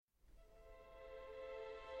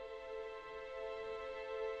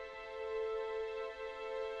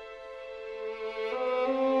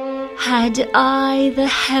Had I the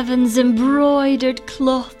heavens embroidered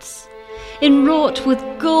cloths, enwrought with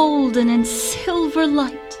golden and silver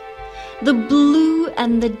light, the blue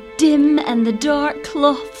and the dim and the dark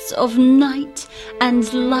cloths of night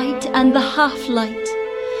and light and the half-light,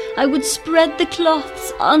 I would spread the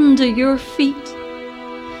cloths under your feet.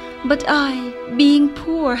 But I, being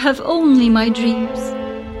poor, have only my dreams.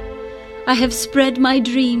 I have spread my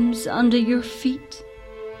dreams under your feet.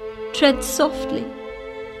 Tread softly,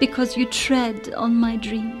 because you tread on my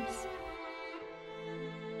dreams.